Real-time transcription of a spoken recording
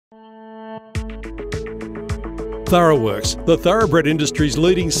Thoroughworks, the thoroughbred industry's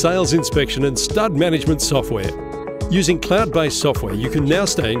leading sales inspection and stud management software. Using cloud-based software, you can now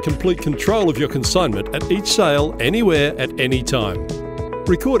stay in complete control of your consignment at each sale, anywhere, at any time.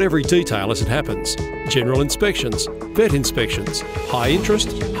 Record every detail as it happens. General inspections, vet inspections, high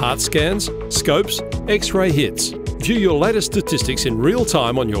interest, heart scans, scopes, X-ray hits. View your latest statistics in real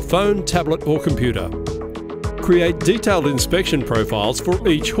time on your phone, tablet or computer. Create detailed inspection profiles for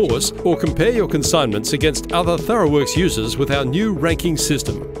each horse or compare your consignments against other Thoroughworks users with our new ranking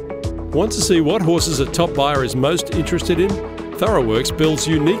system. Want to see what horses a top buyer is most interested in? Thoroughworks builds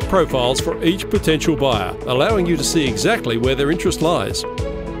unique profiles for each potential buyer, allowing you to see exactly where their interest lies.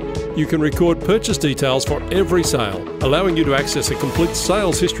 You can record purchase details for every sale, allowing you to access a complete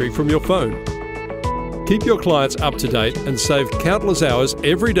sales history from your phone. Keep your clients up to date and save countless hours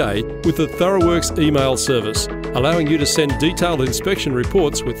every day with the Thoroughworks email service, allowing you to send detailed inspection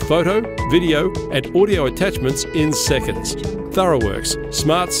reports with photo, video and audio attachments in seconds. Thoroughworks,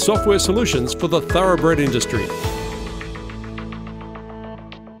 smart software solutions for the thoroughbred industry.